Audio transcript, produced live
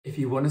If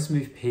you want a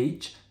smooth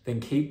peach, then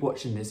keep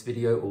watching this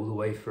video all the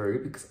way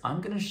through because I'm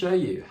going to show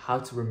you how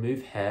to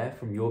remove hair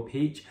from your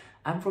peach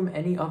and from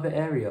any other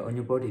area on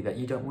your body that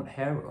you don't want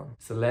hair on.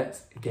 So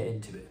let's get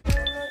into it.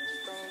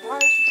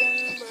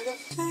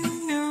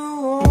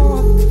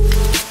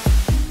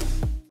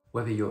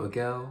 Whether you're a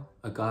girl,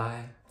 a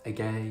guy, a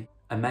gay,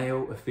 a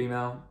male, a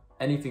female,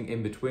 anything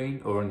in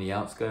between or on the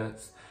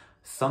outskirts,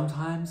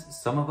 sometimes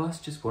some of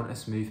us just want a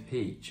smooth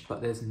peach,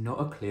 but there's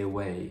not a clear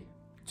way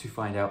to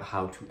find out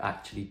how to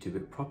actually do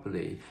it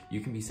properly.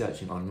 You can be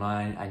searching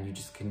online and you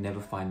just can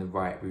never find the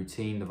right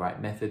routine, the right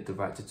method, the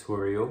right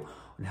tutorial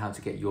on how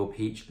to get your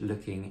peach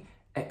looking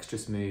extra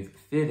smooth,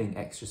 feeling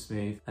extra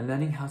smooth, and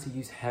learning how to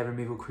use hair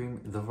removal cream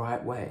the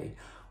right way.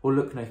 Well,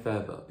 look no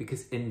further,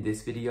 because in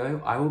this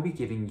video, I will be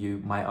giving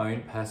you my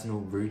own personal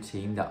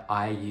routine that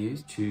I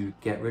use to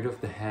get rid of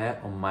the hair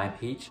on my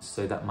peach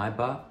so that my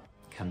butt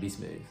can be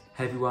smooth.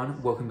 Hey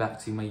everyone, welcome back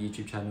to my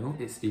YouTube channel.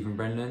 It's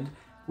Stephenbrenland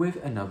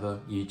with another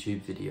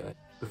YouTube video.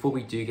 Before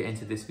we do get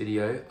into this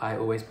video, I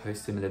always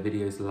post similar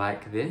videos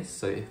like this,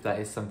 so if that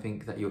is something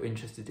that you're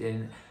interested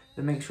in,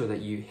 then make sure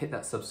that you hit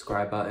that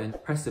subscribe button,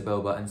 press the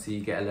bell button so you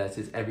get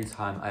alerted every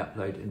time I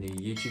upload a new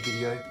YouTube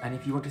video. And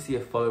if you want to see a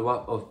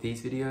follow-up of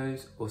these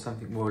videos or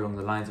something more along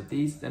the lines of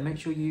these, then make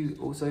sure you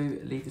also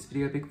leave this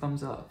video a big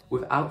thumbs up.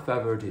 Without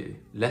further ado,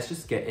 let's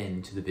just get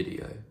into the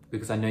video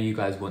because I know you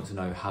guys want to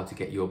know how to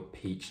get your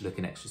peach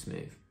looking extra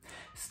smooth.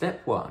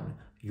 Step 1.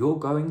 You're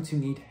going to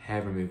need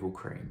hair removal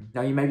cream.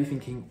 Now you may be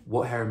thinking,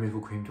 what hair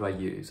removal cream do I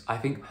use? I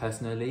think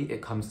personally,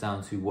 it comes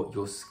down to what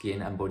your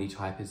skin and body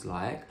type is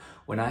like.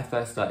 When I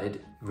first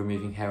started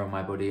removing hair on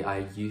my body,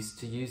 I used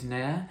to use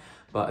Nair,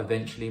 but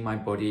eventually my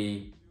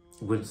body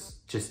was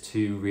just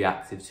too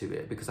reactive to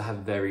it because I have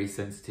very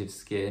sensitive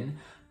skin.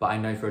 But I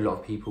know for a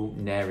lot of people,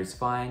 Nair is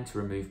fine to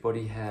remove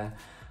body hair.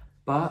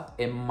 But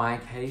in my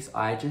case,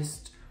 I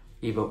just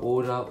either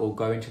order or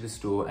go into the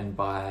store and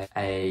buy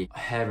a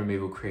hair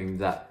removal cream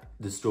that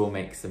the store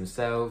makes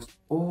themselves,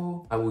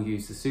 or I will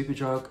use the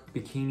Superdrug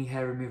Bikini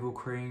Hair Removal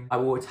Cream. I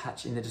will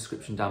attach in the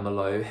description down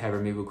below hair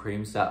removal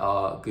creams that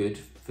are good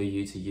for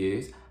you to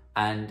use,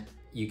 and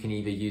you can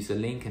either use the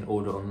link and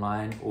order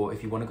online, or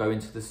if you want to go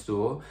into the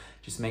store,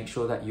 just make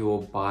sure that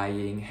you're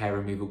buying hair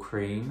removal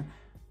cream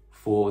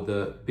for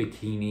the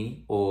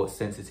bikini or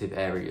sensitive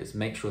areas.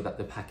 Make sure that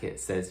the packet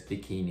says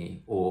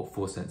bikini or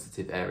for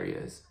sensitive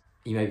areas.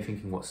 You may be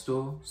thinking, what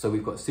store? So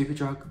we've got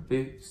Superdrug,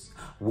 Boots,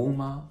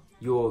 Walmart,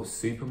 your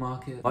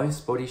supermarket,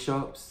 most body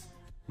shops,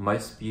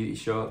 most beauty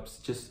shops.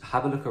 Just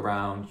have a look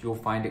around, you'll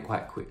find it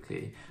quite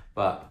quickly.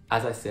 But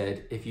as I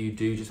said, if you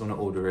do just want to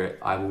order it,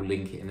 I will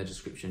link it in the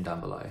description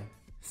down below.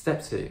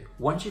 Step 2,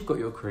 once you've got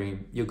your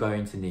cream, you're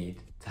going to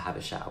need to have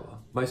a shower.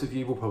 Most of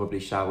you will probably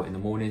shower in the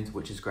mornings,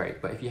 which is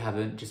great, but if you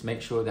haven't, just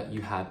make sure that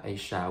you have a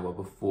shower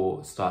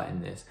before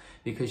starting this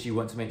because you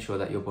want to make sure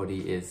that your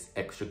body is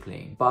extra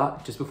clean.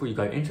 But just before you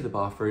go into the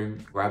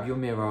bathroom, grab your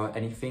mirror,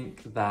 anything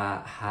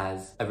that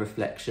has a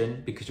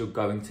reflection because you're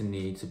going to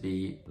need to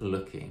be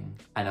looking,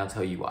 and I'll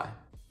tell you why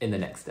in the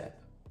next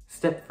step.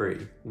 Step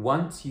 3,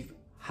 once you've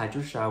had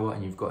your shower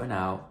and you've gotten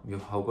out, your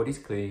whole body's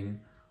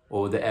clean,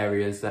 or the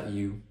areas that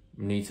you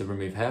need to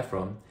remove hair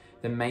from,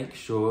 then make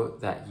sure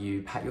that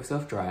you pat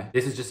yourself dry.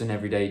 This is just an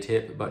everyday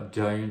tip, but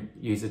don't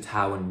use a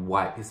towel and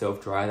wipe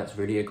yourself dry. That's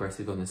really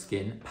aggressive on the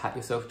skin. Pat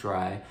yourself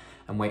dry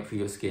and wait for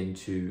your skin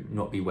to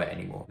not be wet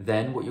anymore.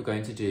 Then what you're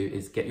going to do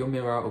is get your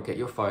mirror or get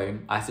your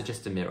phone. I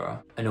suggest a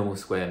mirror, a normal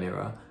square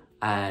mirror,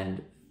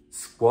 and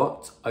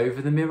squat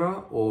over the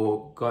mirror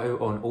or go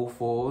on all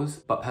fours.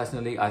 But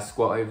personally, I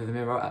squat over the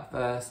mirror at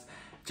first,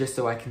 just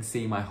so I can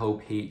see my whole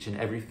peach and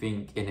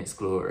everything in its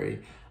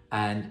glory.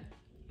 And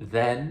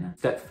then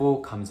step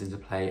 4 comes into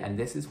play, and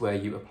this is where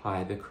you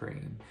apply the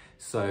cream.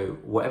 So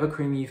whatever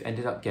cream you've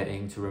ended up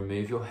getting to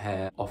remove your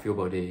hair off your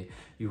body,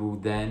 you will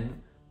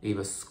then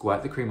either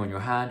squirt the cream on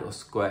your hand or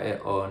squirt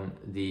it on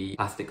the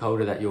plastic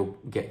holder that you'll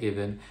get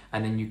given,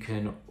 and then you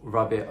can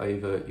rub it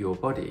over your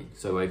body,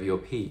 so over your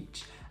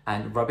peach,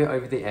 and rub it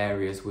over the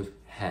areas with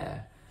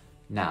hair.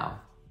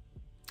 Now,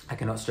 I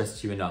cannot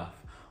stress to you enough,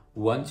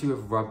 once you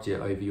have rubbed it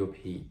over your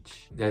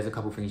peach, there's a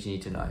couple things you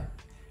need to know.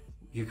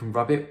 You can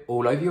rub it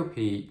all over your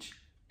peach,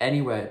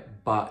 anywhere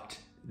but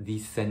the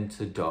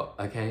center dot,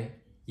 okay?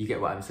 You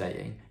get what I'm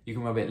saying? You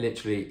can rub it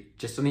literally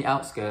just on the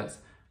outskirts,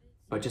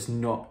 but just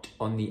not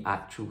on the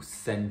actual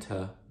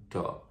center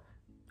dot,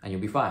 and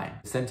you'll be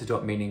fine. Center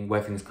dot meaning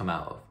where things come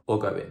out of or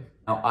go in.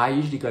 Now, I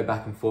usually go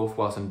back and forth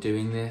whilst I'm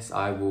doing this.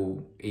 I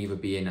will either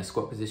be in a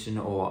squat position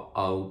or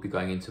I'll be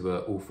going into a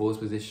all fours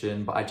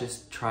position, but I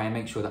just try and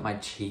make sure that my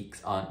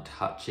cheeks aren't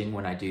touching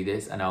when I do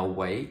this, and I'll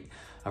wait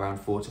around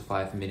 4 to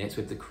 5 minutes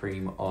with the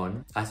cream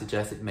on. I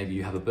suggest that maybe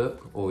you have a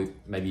book, or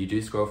maybe you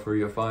do scroll through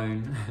your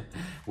phone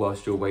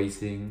whilst you're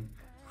waiting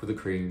for the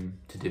cream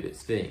to do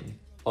its thing.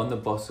 On the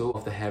bottle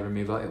of the hair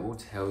remover, it will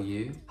tell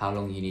you how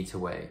long you need to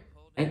wait.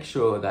 Make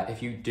sure that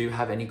if you do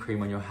have any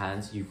cream on your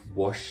hands, you've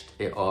washed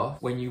it off.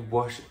 When you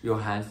wash your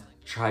hands,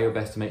 try your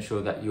best to make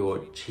sure that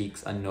your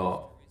cheeks are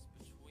not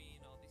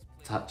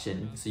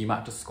touching. So you might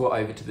have to squat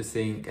over to the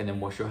sink and then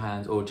wash your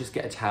hands, or just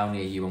get a towel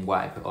near you and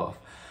wipe it off.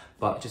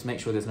 But just make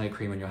sure there's no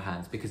cream on your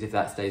hands, because if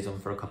that stays on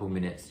for a couple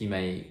minutes, you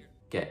may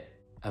get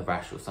a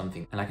rash or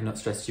something. And I cannot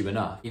stress to you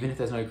enough, even if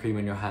there's no cream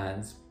on your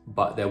hands,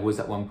 but there was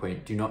at one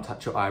point, do not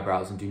touch your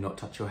eyebrows and do not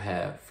touch your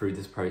hair through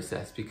this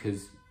process,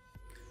 because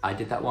I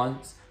did that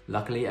once.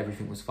 Luckily,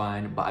 everything was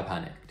fine, but I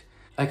panicked.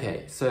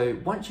 Okay, so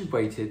once you've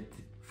waited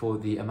for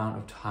the amount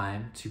of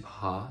time to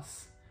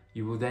pass,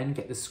 you will then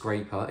get the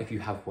scraper if you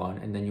have one,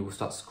 and then you will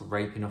start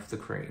scraping off the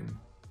cream.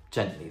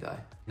 Gently though.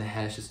 The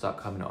hair should start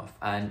coming off,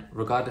 and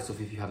regardless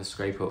of if you have a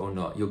scraper or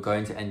not, you're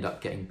going to end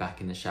up getting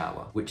back in the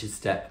shower, which is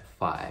step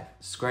 5.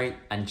 Scrape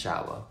and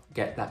shower.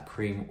 Get that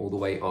cream all the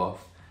way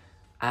off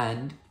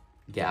and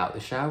get out the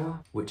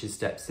shower, which is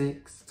step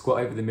 6.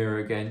 Squat over the mirror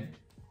again.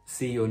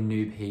 See your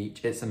new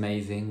peach. It's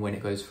amazing when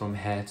it goes from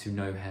hair to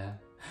no hair.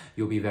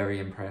 You'll be very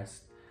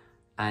impressed,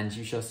 and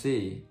you shall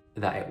see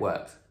that it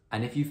works.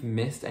 And if you've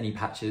missed any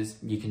patches,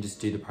 you can just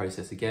do the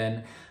process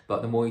again.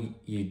 But the more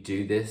you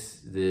do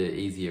this, the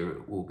easier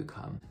it will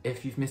become.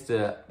 If you've missed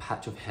a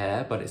patch of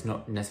hair, but it's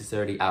not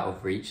necessarily out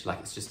of reach, like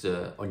it's just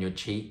on your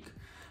cheek,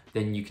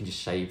 then you can just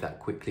shave that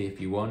quickly if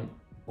you want,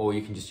 or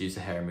you can just use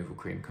the hair removal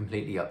cream,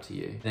 completely up to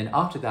you. Then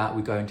after that,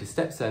 we go into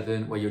step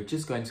 7, where you're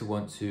just going to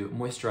want to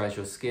moisturize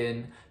your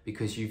skin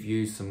because you've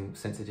used some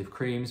sensitive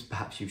creams,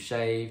 perhaps you've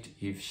shaved,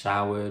 you've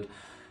showered,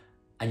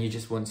 and you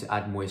just want to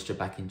add moisture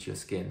back into your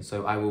skin.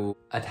 So I will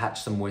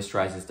attach some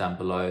moisturizers down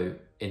below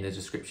in the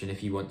description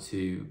if you want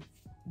to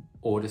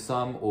order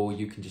some, or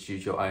you can just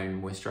use your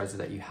own moisturizer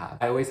that you have.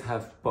 I always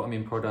have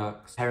bottoming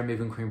products, hair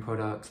removing cream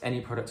products, any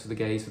products for the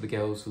gays, for the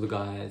girls, for the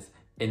guys,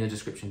 in the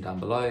description down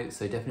below.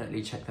 So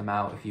definitely check them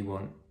out if you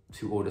want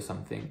to order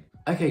something.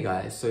 Okay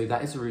guys, so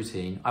that is the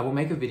routine. I will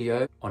make a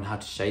video on how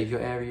to shave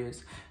your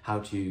areas, how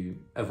to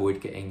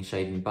avoid getting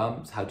shaving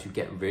bumps, how to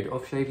get rid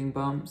of shaving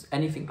bumps,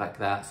 anything like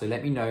that. So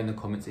let me know in the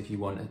comments if you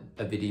want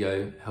a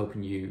video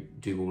helping you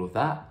do all of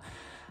that.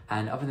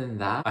 And other than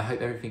that, I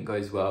hope everything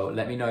goes well.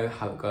 Let me know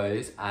how it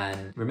goes,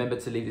 and remember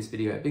to leave this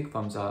video a big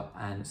thumbs up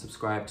and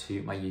subscribe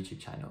to my YouTube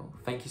channel.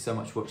 Thank you so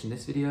much for watching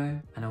this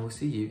video, and I will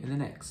see you in the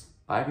next.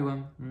 Bye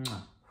everyone.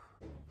 Mwah.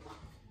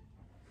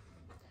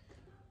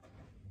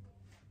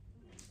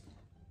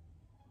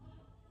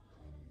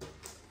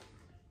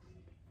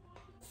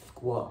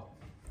 Squat.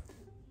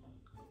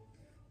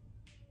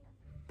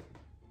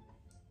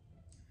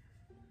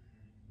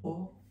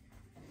 Or